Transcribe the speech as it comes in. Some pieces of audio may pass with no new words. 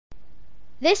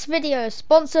This video is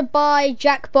sponsored by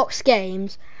Jackbox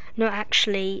Games. No,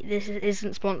 actually, this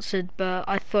isn't sponsored, but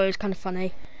I thought it was kind of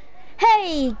funny.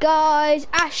 Hey guys,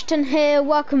 Ashton here,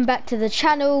 welcome back to the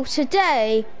channel.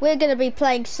 Today, we're going to be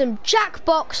playing some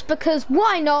Jackbox because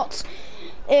why not?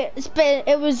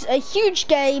 It was a huge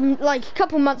game like a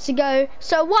couple months ago,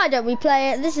 so why don't we play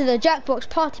it? This is a Jackbox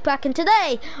party pack, and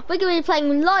today, we're going to be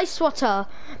playing swatter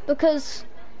because,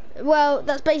 well,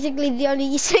 that's basically the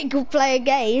only single player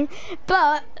game.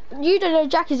 But you don't know,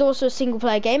 Jack is also a single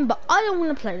player game, but I don't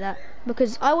want to play that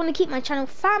because I want to keep my channel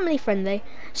family friendly.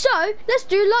 So let's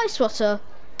do swatter.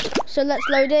 So let's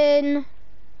load in.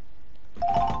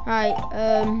 Right,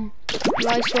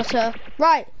 swatter.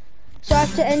 Right. So I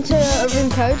have to enter a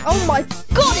room code. Oh my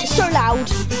god, it's so loud.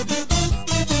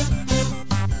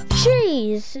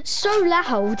 Jeez, it's so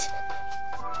loud.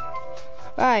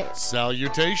 Right.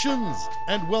 Salutations,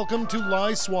 and welcome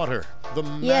to swatter, the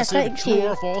massive true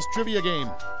or false trivia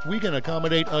game. We can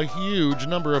accommodate a huge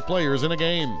number of players in a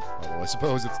game. Although I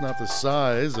suppose it's not the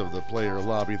size of the player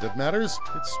lobby that matters,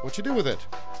 it's what you do with it.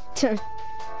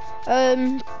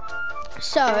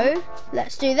 So,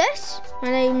 let's do this. My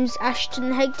name's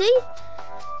Ashton Hegdy,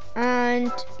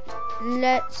 and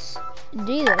let's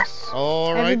do this.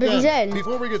 All right, everybody's then. in.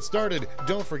 Before we get started,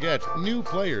 don't forget, new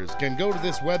players can go to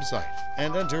this website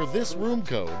and enter this room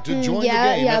code to join the game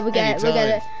at any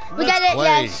time. We get it,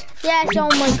 yes. Yes, oh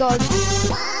my god.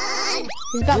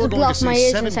 He's about to block my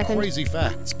ears in a second. Crazy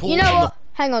facts you know what?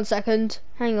 Hang on a second.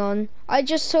 Hang on. I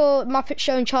just saw Muppet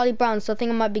Show and Charlie Brown, so I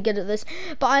think I might be good at this.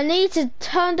 But I need to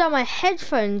turn down my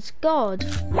headphones. God.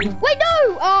 Wait,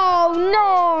 no! Oh,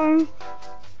 no!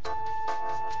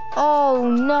 Oh,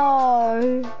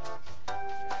 no.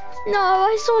 No,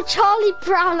 I saw Charlie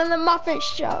Brown and the Muppet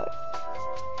Show.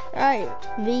 Right.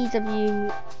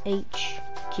 VWHQ.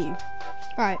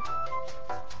 Right.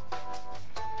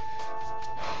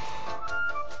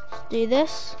 Let's do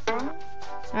this.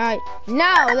 Alright,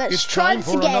 now let's try this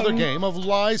again. It's time for another game of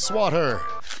swatter.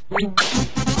 We're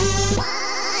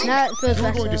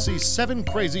going to see 7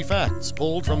 crazy facts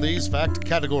pulled from these fact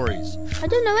categories. I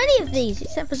don't know any of these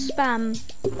except for spam.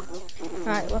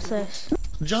 Alright, what's this?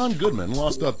 John Goodman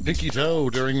lost a pinky toe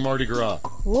during Mardi Gras.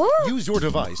 What? Use your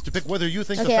device to pick whether you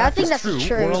think the I fact think is that's true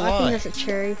true. or a lie. I think that's a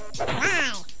true.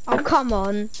 Oh, come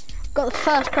on. Got the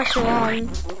first question wrong.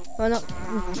 Well, not.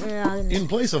 In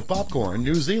place of popcorn,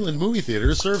 New Zealand movie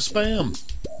theaters serve Spam.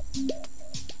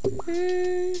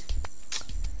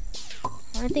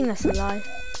 I think that's a lie.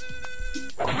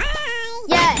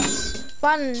 Yes!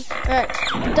 One.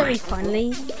 Don't be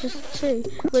finally. Just 2.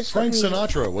 Frank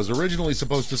Sinatra was originally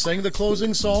supposed to sing the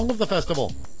closing song of the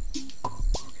festival. I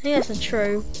think that's a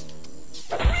true.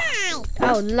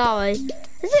 Oh, lie.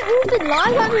 Has it all been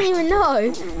lies? I don't even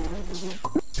know.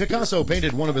 Picasso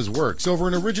painted one of his works over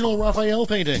an original Raphael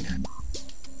painting.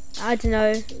 I don't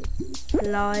know.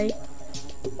 Lie.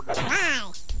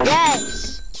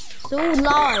 Yes! It's all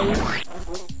lies.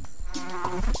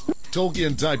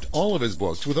 Tolkien typed all of his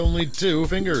books with only 2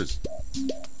 fingers.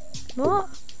 What?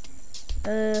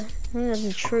 I think that's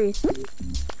the truth.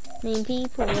 I mean,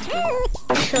 people would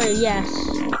be true, yes.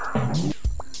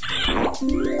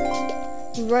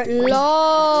 He wrote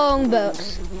long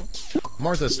books.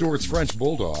 Martha Stewart's French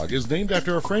bulldog is named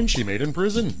after a friend she made in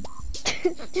prison.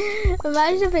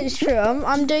 Imagine if it's true.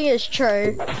 I'm doing it as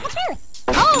true.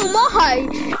 Oh my!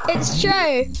 It's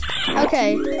true.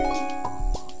 Okay.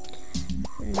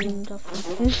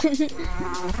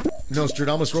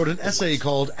 Nostradamus wrote an essay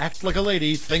called "Act Like a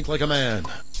Lady, Think Like a Man."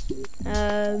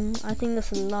 I think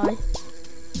that's a lie.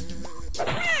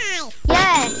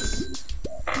 Yes.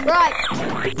 Right.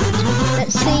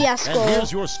 Let's see our score. And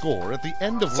here's your score at the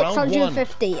end of round 1.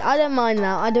 650. I don't mind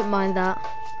that. I don't mind that.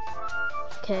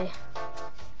 Okay.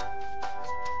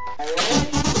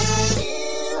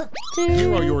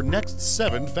 Here are your next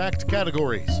 7 fact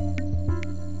categories.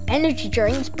 Energy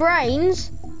drinks, brains.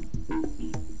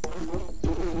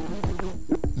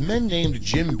 Men named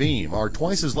Jim Beam are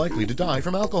twice as likely to die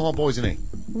from alcohol poisoning.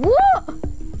 What?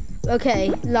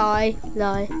 Okay, lie.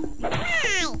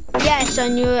 Yes, I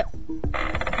knew it.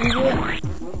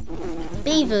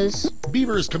 Beavers.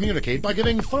 Beavers communicate by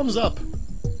giving thumbs up.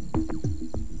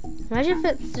 Imagine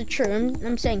if it's the true.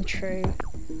 I'm saying true.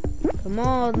 Come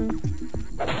on.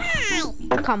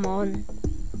 Come on.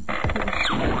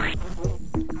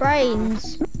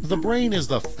 Brains. The brain is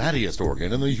the fattiest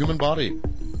organ in the human body.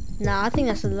 Nah, I think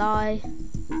that's a lie.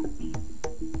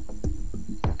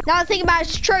 Now I think about it,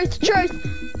 it's truth.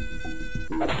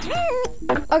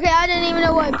 Okay, I didn't even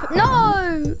know what I put. No!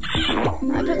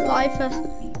 I put lie first.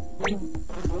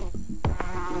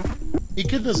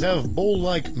 Echidnas have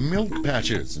bowl-like milk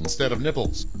patches instead of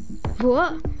nipples.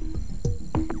 What?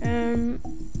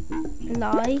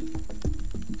 Lie.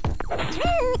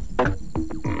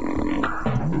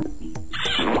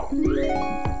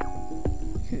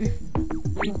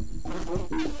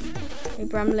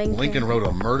 Abraham Lincoln. Lincoln wrote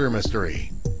a murder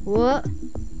mystery. What?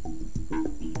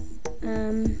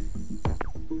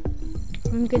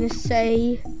 I'm gonna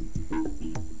say...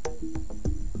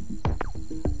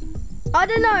 I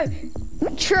don't know.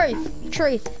 Truth.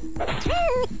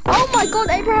 Oh my God,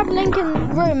 Abraham Lincoln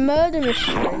wrote a murder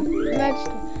mystery.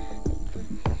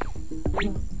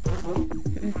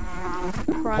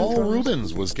 Paul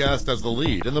Rubens was cast as the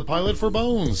lead in the pilot for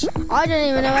Bones. I don't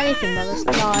even know anything about this.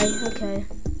 Lie. Okay.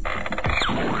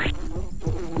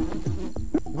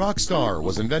 Rockstar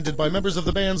was invented by members of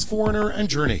the bands Foreigner and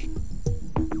Journey.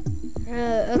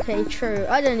 Okay, true.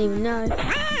 I don't even know.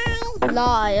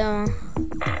 Lie.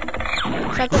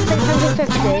 So I've got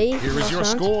 650. Here is your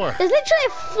score. There's literally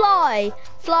a fly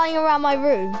flying around my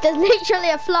room. There's literally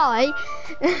a fly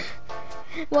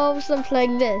whilst I'm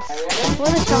playing this. What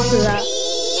are the chances of that?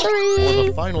 3. For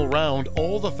the final round,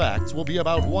 all the facts will be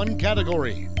about one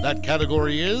category. That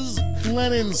category is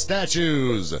Lenin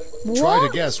statues. What? Try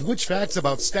to guess which facts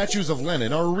about statues of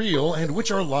Lenin are real and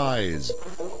which are lies.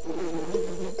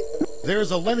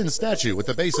 There's a Lenin statue at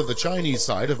the base of the Chinese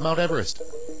side of Mount Everest.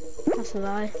 That's a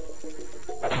lie.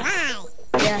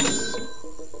 Yes.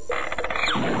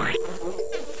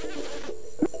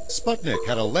 Sputnik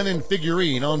had a Lenin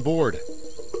figurine on board.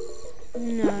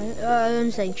 No, I'm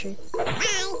saying true.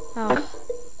 Oh.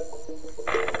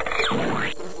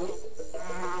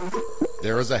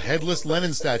 There is a headless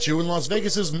Lenin statue in Las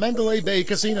Vegas's Mandalay Bay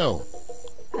Casino.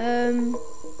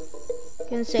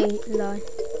 Gonna say lie.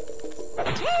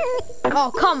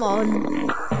 Oh, come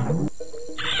on.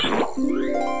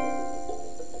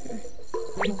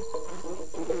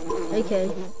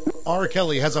 Okay. R.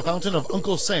 Kelly has a fountain of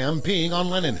Uncle Sam peeing on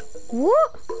Lenin.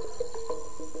 What?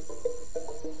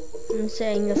 I'm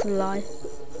saying that's a lie.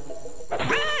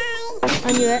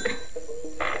 I knew it.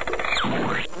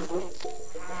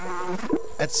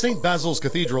 At St. Basil's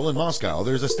Cathedral in Moscow,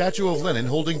 there's a statue of Lenin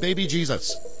holding baby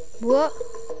Jesus. What?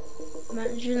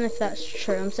 Imagine if that's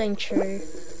true. I'm saying true.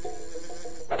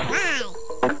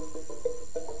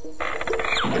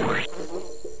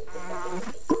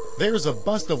 There's a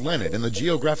bust of Lenin in the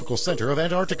geographical center of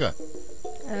Antarctica.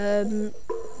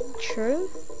 True?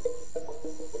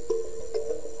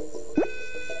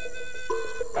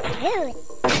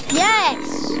 Yes!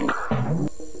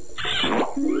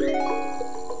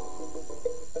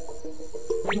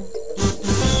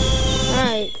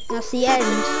 Right, that's the end.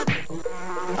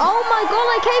 Oh my God,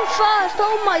 I came first!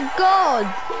 Oh my God!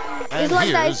 And it's like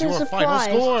here's that, your final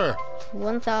score.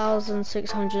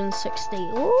 1,660.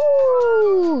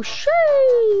 Ooh,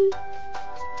 shoo!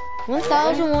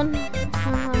 1,001.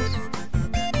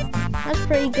 That's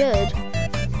pretty good.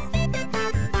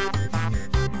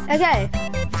 Okay,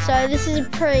 so this is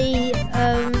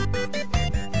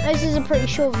a pretty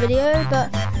short video,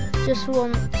 but just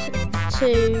want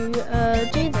to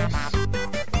do this.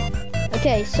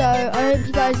 Okay, so I hope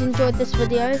you guys enjoyed this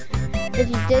video. If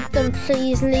you did, then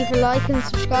please leave a like and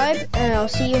subscribe, and I'll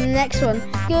see you in the next one.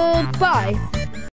 Goodbye.